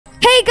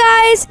Hey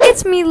guys,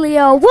 it's me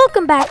Leo.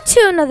 Welcome back to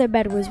another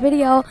Bedwars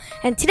video,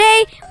 and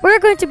today we're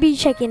going to be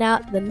checking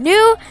out the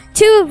new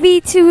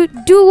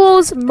 2v2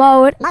 duels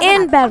mode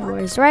in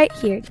Bedwars right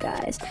here,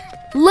 guys.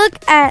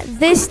 Look at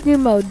this new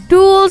mode,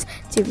 duels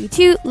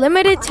 2v2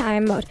 limited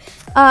time mode.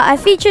 I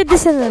featured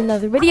this in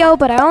another video,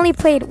 but I only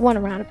played one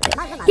round of it.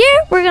 Here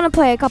we're gonna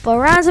play a couple of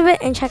rounds of it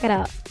and check it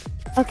out.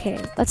 Okay,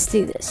 let's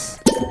do this.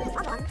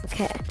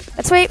 Okay,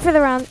 let's wait for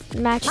the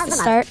match to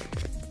start.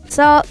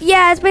 So,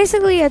 yeah, it's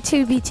basically a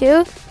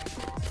 2v2,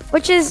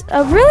 which is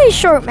a really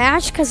short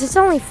match because it's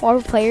only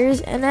 4 players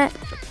in it.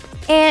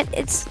 And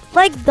it's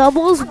like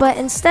doubles, but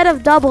instead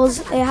of doubles,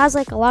 it has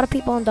like a lot of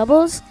people in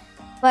doubles.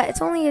 But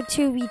it's only a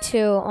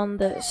 2v2 on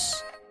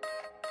this.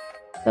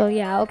 So,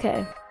 yeah,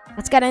 okay.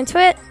 Let's get into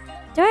it.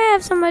 Do I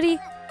have somebody?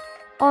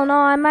 Oh, no,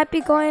 I might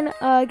be going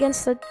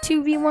against the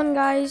 2v1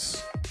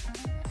 guys.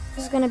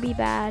 This is going to be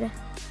bad.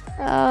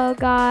 Oh,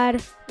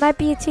 God. Might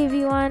be a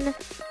 2v1.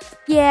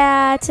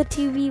 Yeah, it's a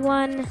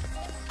 2v1.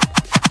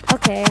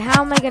 Okay,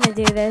 how am I gonna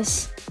do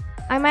this?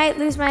 I might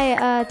lose my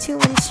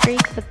 2-win streak,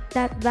 but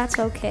that's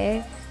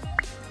okay.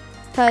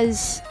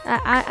 Because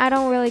I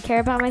don't really care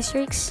about my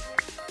streaks.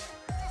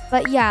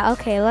 But yeah,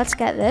 okay, let's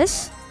get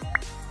this.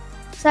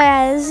 So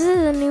yeah, this is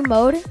a new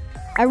mode.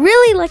 I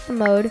really like the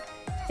mode.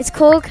 It's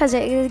cool because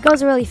it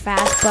goes really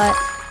fast, but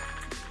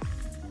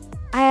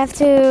I have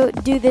to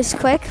do this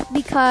quick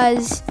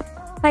because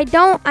if I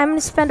don't, I'm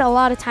gonna spend a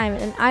lot of time,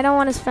 and I don't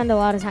want to spend a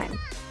lot of time.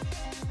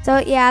 So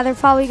yeah, they're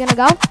probably gonna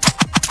go.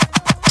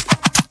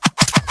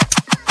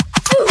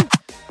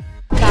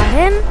 Got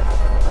him.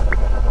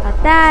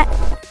 Got that.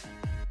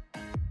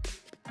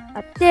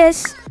 Got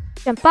this.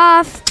 Jump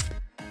off.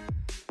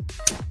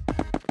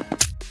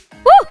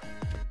 Woo!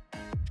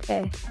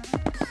 Okay.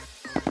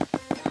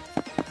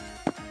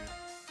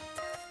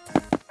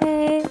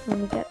 Okay, let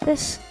me get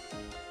this.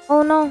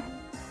 Oh no.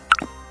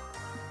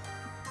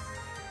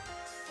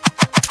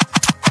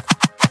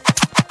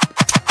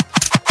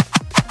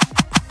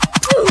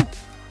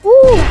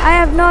 I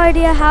have no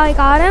idea how I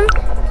got him.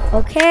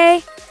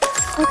 Okay.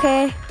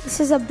 Okay. This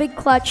is a big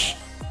clutch.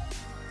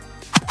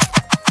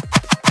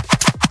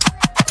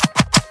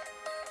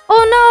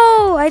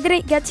 Oh no! I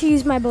didn't get to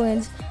use my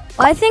balloons.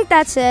 Well, I think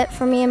that's it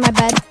for me in my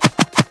bed.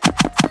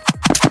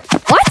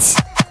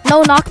 What?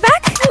 No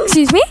knockback?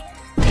 Excuse me?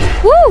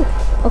 Woo!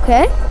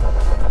 Okay.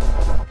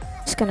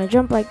 Just gonna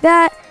jump like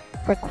that.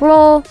 Quick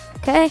roll.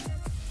 Okay.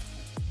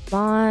 Come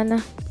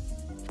on.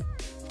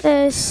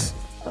 This.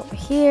 Over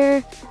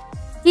here.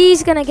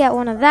 He's gonna get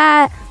one of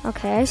that.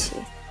 Okay, I see.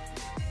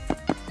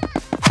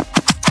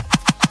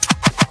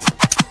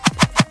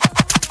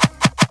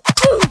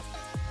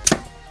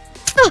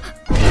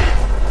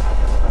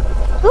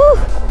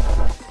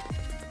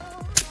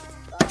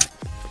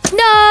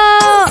 No!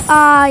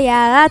 Oh,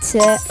 yeah, that's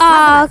it.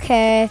 Oh,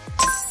 okay.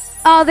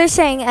 Oh, they're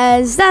saying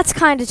Ez. That's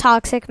kind of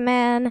toxic,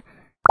 man.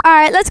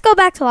 Alright, let's go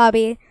back to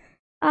lobby.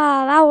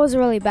 Ah, that was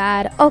really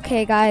bad.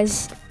 Okay,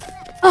 guys.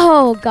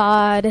 Oh,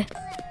 God.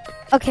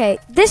 Okay,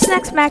 this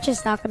next match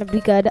is not going to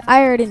be good.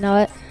 I already know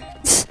it.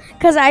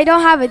 Because I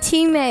don't have a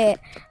teammate.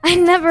 I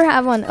never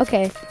have one.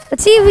 Okay,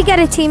 let's see if we get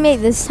a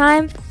teammate this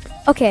time.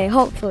 Okay,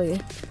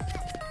 hopefully.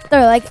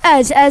 They're like,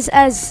 Ez,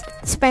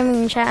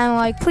 spamming in chat. And I'm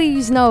like,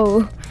 please,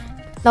 no.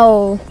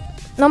 No.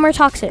 No more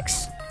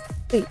toxics.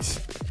 Please.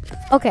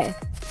 Okay.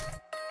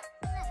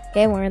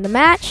 Okay, we're in the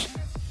match.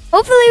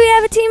 Hopefully we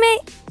have a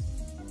teammate.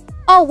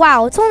 Oh,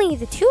 wow, it's only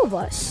the 2 of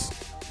us.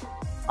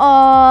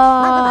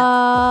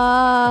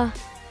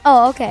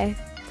 Oh, okay.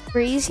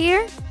 Freeze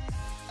here.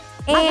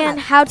 And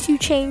how to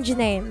change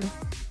name.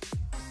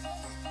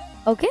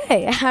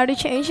 Okay, how to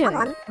change your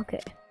name.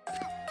 Okay.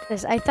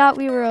 Because I thought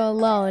we were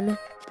alone.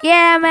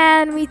 Yeah,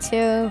 man, me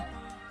too.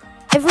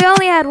 If we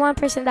only had one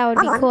person, that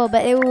would be cool,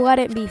 but it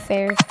wouldn't be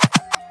fair.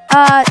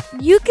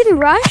 You can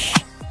rush.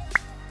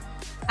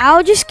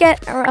 I'll just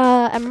get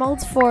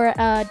emeralds for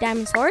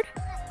diamond sword.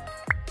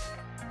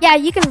 Yeah,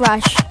 you can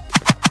rush.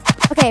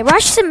 Okay,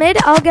 rush to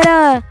mid. I'll get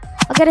a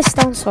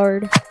stone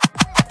sword.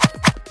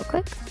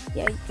 Quick.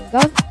 Yeah, you can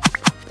go.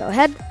 Go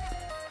ahead.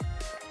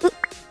 Oop.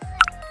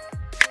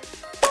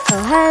 Go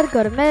ahead.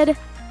 Go to mid.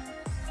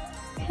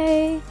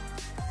 Okay.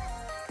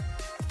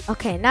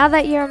 Okay, now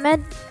that you're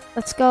mid,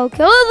 let's go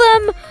kill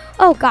them.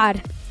 Oh,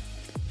 God.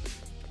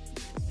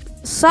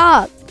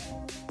 Sup?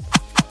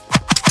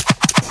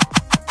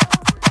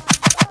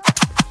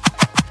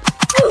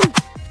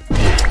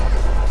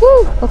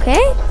 Woo.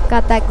 Okay.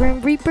 Got that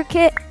Grim Reaper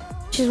kit,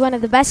 which is one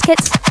of the best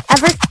kits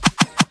ever.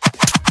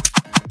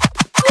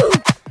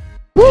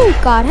 Woo,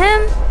 got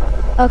him.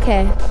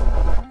 Okay.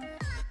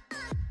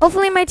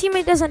 Hopefully my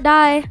teammate doesn't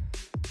die.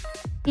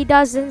 If he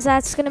doesn't,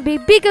 that's gonna be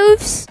big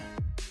oofs.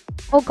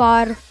 Oh,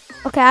 God.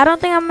 Okay, I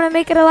don't think I'm gonna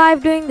make it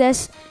alive doing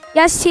this.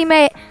 Yes,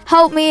 teammate.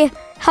 Help me.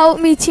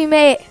 Help me,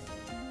 teammate.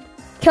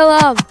 Kill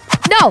him.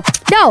 No,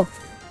 no.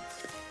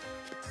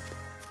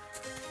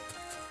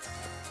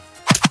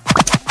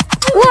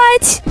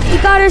 What? He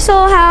got her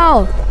soul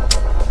how?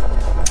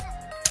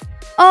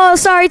 Oh,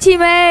 sorry,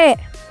 teammate.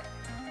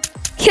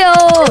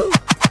 Kill.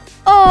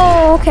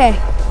 Oh, okay.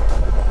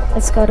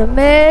 Let's go to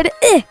mid.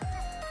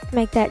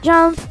 Make that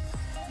jump.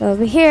 Go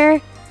over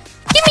here.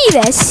 Give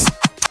me this.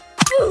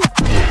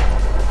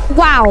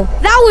 Wow,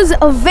 that was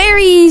a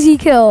very easy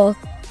kill.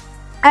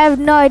 I have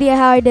no idea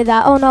how I did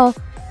that. Oh no,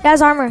 he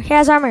has armor. He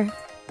has armor.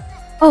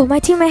 Oh, my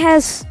teammate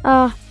has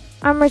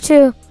armor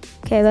too.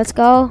 Okay, let's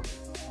go.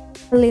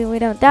 Hopefully we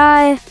don't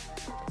die.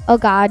 Oh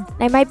god,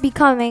 they might be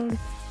coming,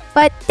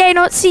 but they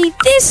don't see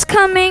this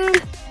coming.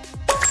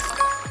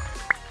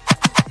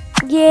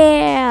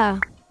 Yeah.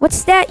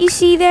 What's that you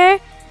see there?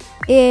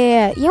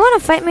 Yeah. You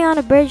want to fight me on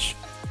a bridge?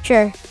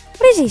 Sure.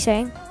 What is he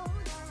saying?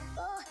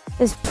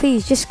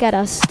 Please, just get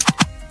us.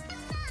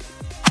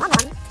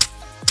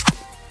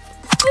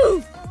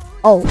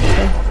 Oh,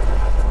 okay.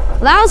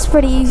 Well, that was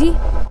pretty easy.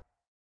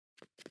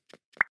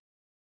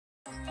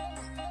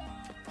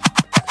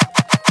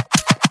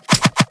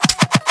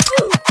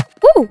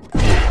 Woo!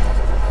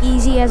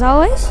 Easy as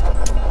always.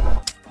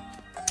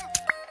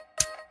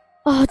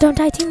 Oh, don't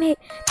die, teammate.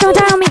 Don't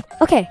die on me.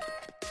 Okay.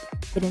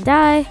 Didn't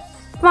die.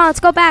 Come on, let's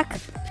go back.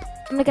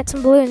 I'm gonna get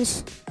some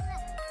balloons.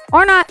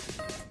 Or not.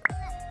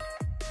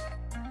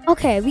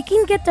 Okay, we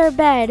can get their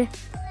bed.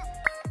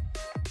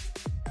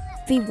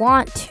 If we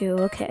want to,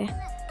 okay.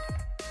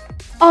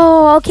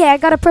 Oh, okay, I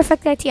got a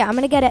perfect idea. I'm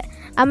gonna get it.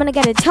 I'm gonna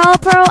get a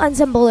telepro and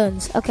some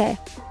balloons. Okay.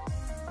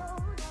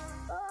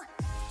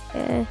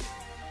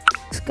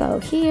 Let's go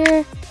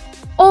here.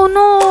 Oh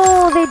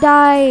no, they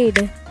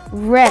died.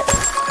 Rip.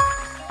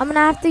 I'm gonna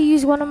have to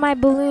use one of my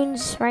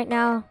balloons right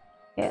now.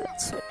 Okay,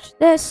 let's switch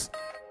this.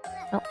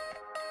 No.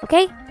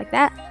 Okay, like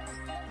that.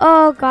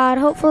 Oh god,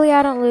 hopefully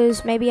I don't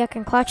lose. Maybe I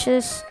can clutch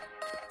this.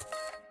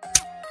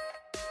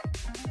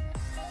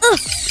 Ugh.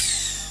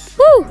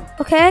 Woo!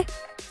 Okay.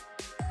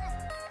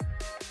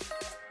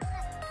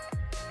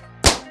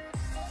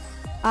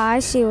 I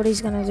see what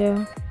he's gonna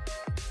do.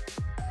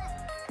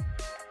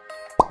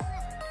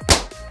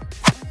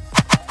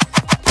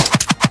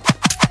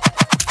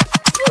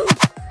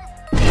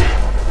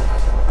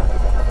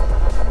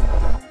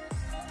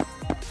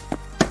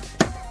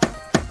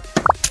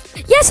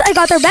 Yes, I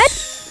got their bed.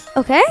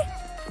 Okay.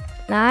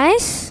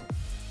 Nice.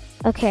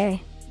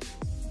 Okay.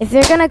 If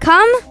they're gonna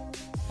come,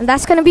 then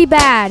that's gonna be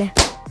bad.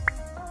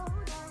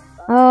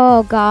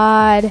 Oh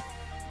god.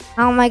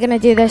 How am I gonna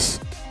do this?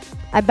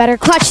 I better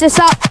clutch this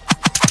up.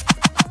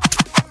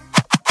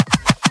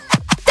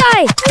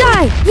 Die!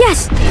 Die!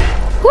 Yes!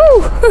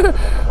 Woo!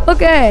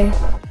 Okay.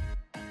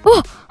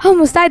 Oh, I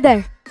almost died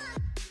there.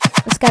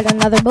 Let's get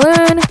another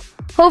balloon.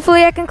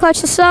 Hopefully I can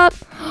clutch this up.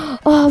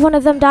 Oh, one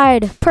of them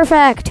died.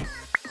 Perfect.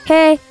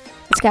 Okay,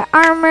 let's get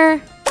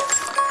armor.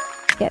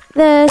 Get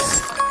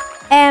this.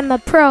 I'm a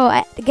pro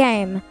at the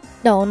game.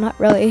 No, not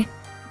really.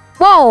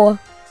 Whoa!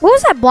 What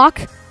was that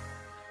block?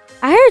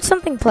 I heard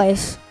something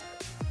place.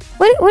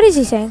 What is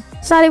he saying?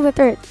 It's not even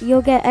third.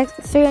 You'll get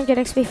 300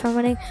 XP from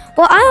winning.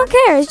 Well, I don't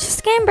care. It's just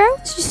a game, bro.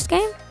 It's just a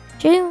game.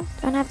 Chill.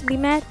 Don't have to be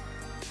mad.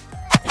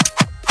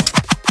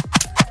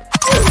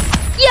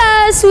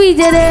 Yes, we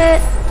did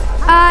it.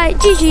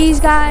 GG's,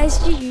 guys.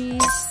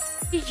 GG's.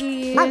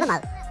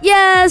 GG's.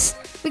 Yes,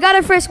 we got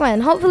our first win.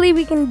 Hopefully,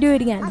 we can do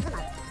it again.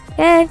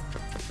 Okay.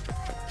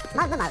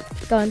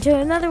 Going to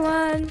another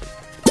one.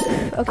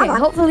 Okay,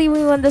 hopefully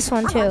we win this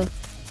one too.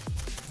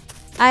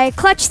 I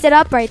clutched it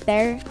up right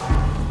there.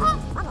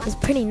 It's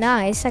pretty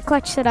nice. I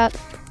clutched it up.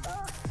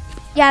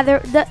 Yeah,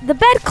 the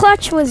bed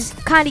clutch was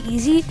kind of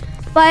easy,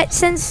 but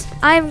since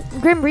I'm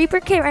Grim Reaper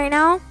kit right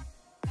now,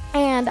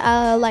 and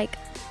like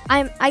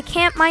I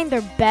can't mine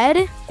their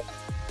bed,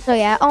 so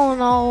yeah. Oh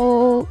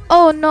no!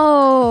 Oh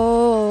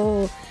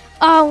no!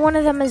 Oh, one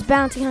of them is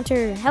bounty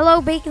hunter.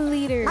 Hello, bacon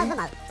leader.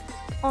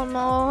 Oh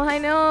no! I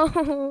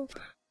know.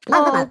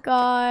 Oh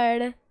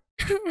god.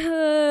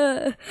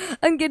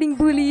 I'm getting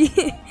bullied.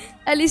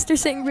 At least they're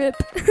saying rip.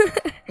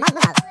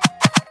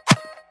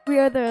 We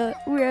are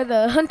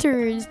the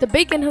hunters, the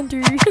bacon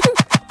hunters.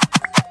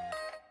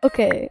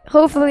 Okay,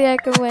 hopefully I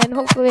can win.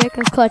 Hopefully I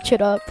can clutch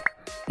it up.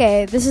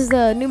 Okay, this is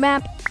the new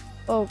map.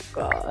 Oh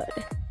god.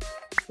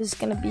 This is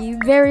gonna be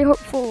very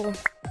hopeful.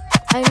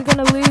 I'm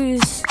gonna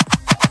lose.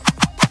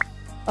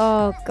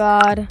 Oh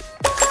god.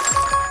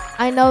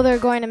 I know they're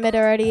going to mid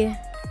already.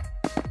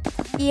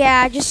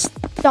 Yeah, just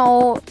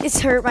don't.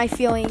 It's hurt my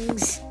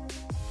feelings.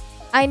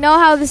 I know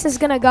how this is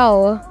gonna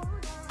go.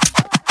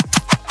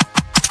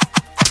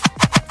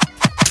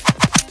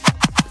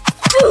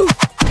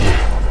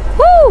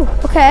 Woo!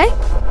 Okay.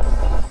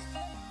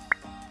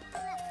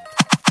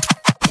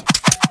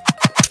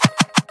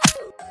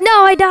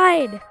 No, I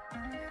died.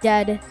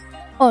 Dead.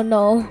 Oh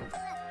no.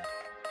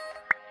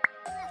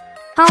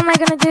 How am I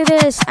gonna do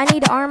this? I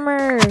need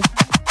armor.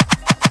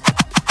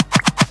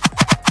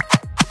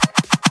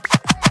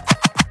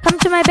 Come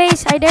to my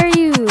base, I dare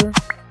you.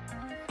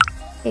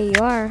 Here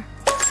you are.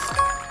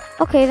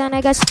 Okay, then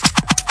I guess.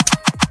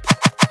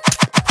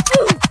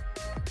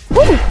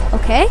 Woo!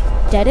 Okay,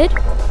 deaded.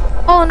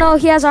 Oh no,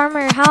 he has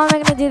armor. How am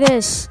I gonna do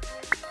this?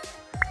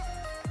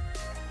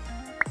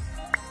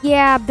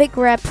 Yeah, big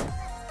rep.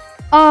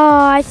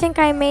 Oh, I think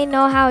I may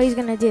know how he's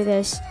gonna do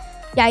this.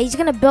 Yeah, he's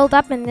gonna build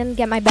up and then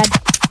get my bed.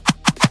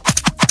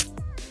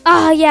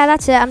 Oh, yeah,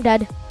 that's it. I'm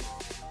dead.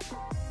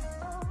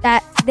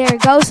 There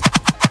it goes.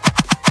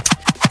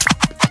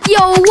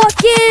 Yo, what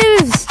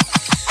gives?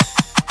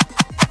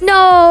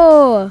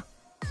 No.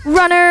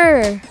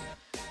 Runner.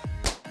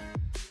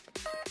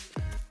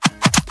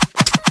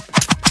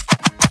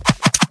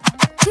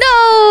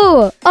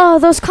 No. Oh,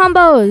 those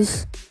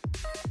combos.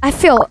 I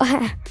feel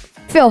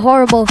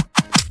horrible.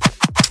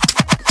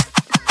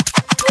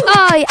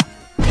 Oh, yeah.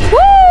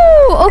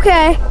 Woo!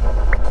 Okay.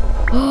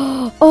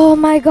 Oh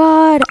my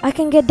god. I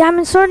can get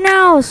diamond sword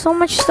now. So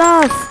much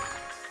stuff.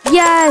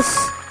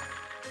 Yes.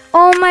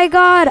 Oh my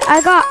god.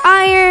 I got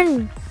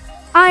iron.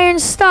 Iron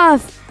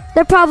stuff.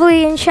 They're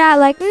probably in chat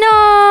like,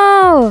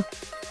 no.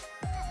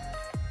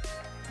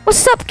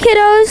 What's up,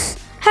 kiddos?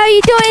 How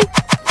you doing?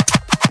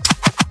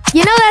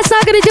 You know that's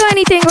not gonna do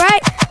anything,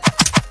 right?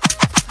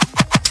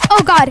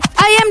 Oh god.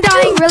 I am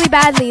dying really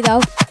badly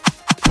though.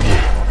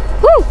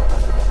 Woo.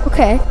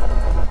 Okay.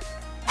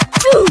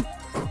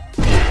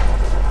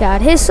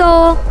 Got his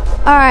soul.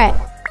 Alright.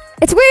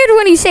 It's weird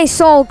when you say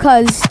soul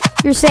because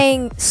you're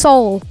saying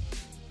soul.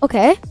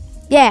 Okay.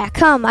 Yeah,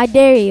 come. I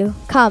dare you.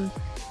 Come.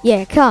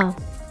 Yeah, come.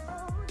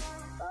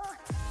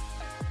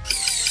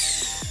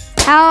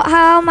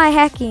 How am I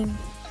hacking?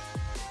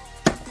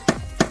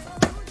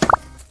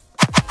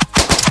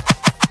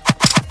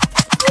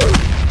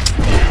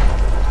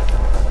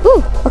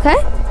 Ooh, okay.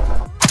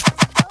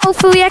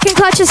 Hopefully I can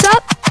clutch this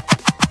up.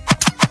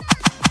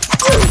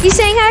 You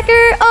saying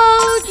hacker?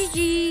 Oh,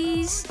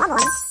 GG's.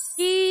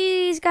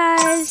 GG's,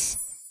 guys.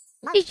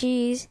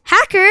 GG's.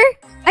 Hacker?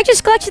 I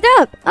just clutched it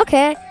up.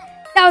 Okay.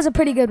 That was a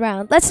pretty good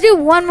round. Let's do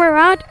one more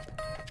round.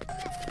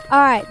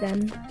 Alright,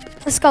 then.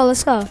 Let's go,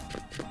 let's go.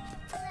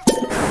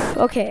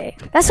 Okay.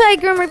 That's why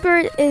Grim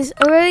Reaper is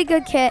a really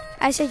good kit.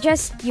 I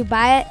suggest you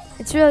buy it.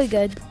 It's really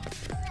good.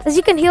 Because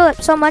you can heal it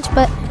so much,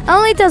 but it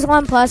only does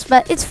 1+,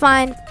 but it's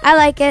fine. I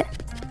like it.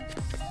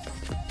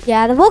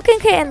 Yeah, the Vulcan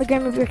kit and the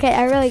Grim Reaper kit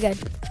are really good.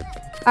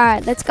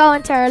 Alright, let's go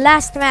into our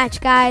last match,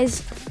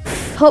 guys.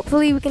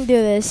 Hopefully we can do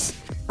this.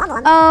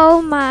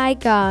 Oh my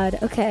god.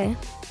 Okay.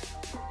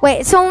 Wait,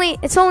 it's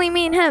only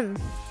me and him.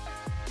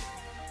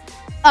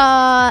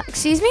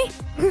 Excuse me?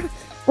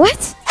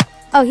 What?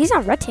 Oh, he's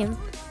on red team.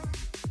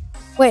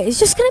 Wait, it's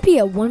just gonna be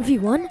a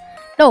 1v1?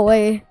 No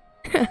way.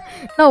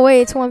 No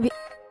way, it's 1v...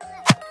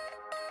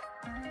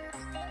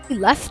 He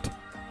left?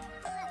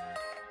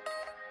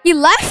 He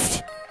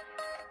left?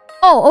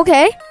 Oh,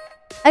 okay.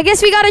 I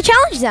guess we got a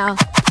challenge now.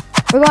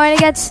 We're going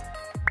against...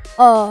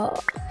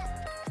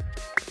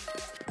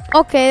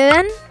 Okay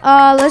then.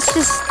 Let's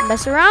just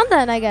mess around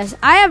then, I guess.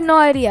 I have no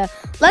idea.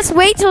 Let's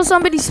wait till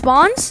somebody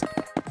spawns.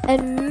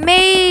 And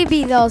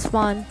maybe they'll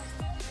spawn.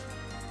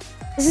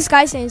 Is this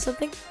guy saying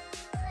something?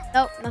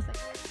 Nope, nothing.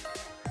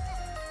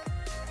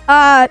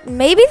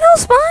 Maybe they'll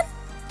spawn?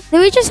 Do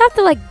we just have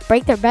to, like,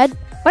 break their bed?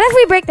 What if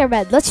we break their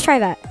bed? Let's try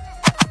that.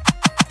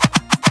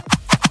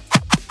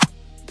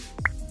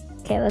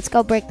 Okay, let's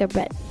go break their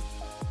bed.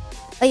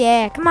 Oh,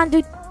 yeah. Come on,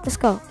 dude. Let's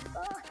go.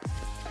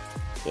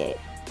 Yeah,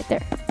 get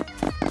there.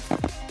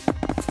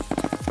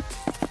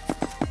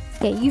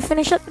 Okay, you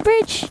finish up the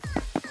bridge.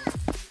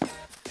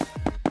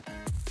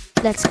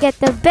 Let's get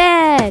the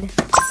bed.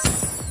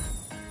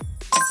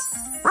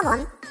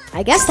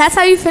 I guess that's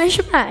how you finish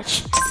a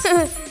match.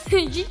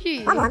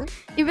 GG.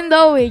 Even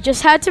though we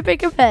just had to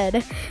pick a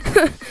bed.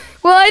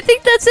 Well, I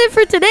think that's it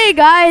for today,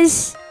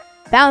 guys.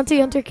 Bounty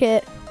Hunter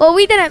kit. Well,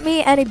 we didn't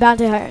meet any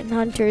bounty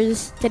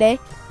hunters today.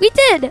 We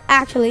did,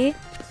 actually.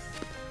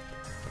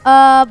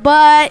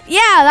 But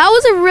yeah, that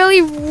was a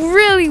really,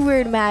 really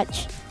weird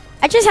match.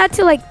 I just had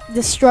to, like,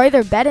 destroy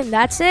their bed and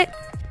that's it.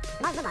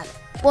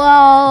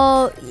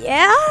 Well,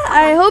 yeah,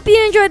 I hope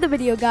you enjoyed the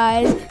video,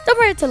 guys. Don't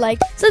forget to like,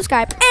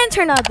 subscribe, and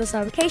turn on those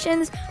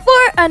notifications for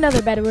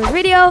another Bedwars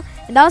video.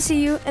 And I'll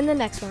see you in the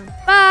next one.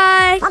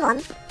 Bye!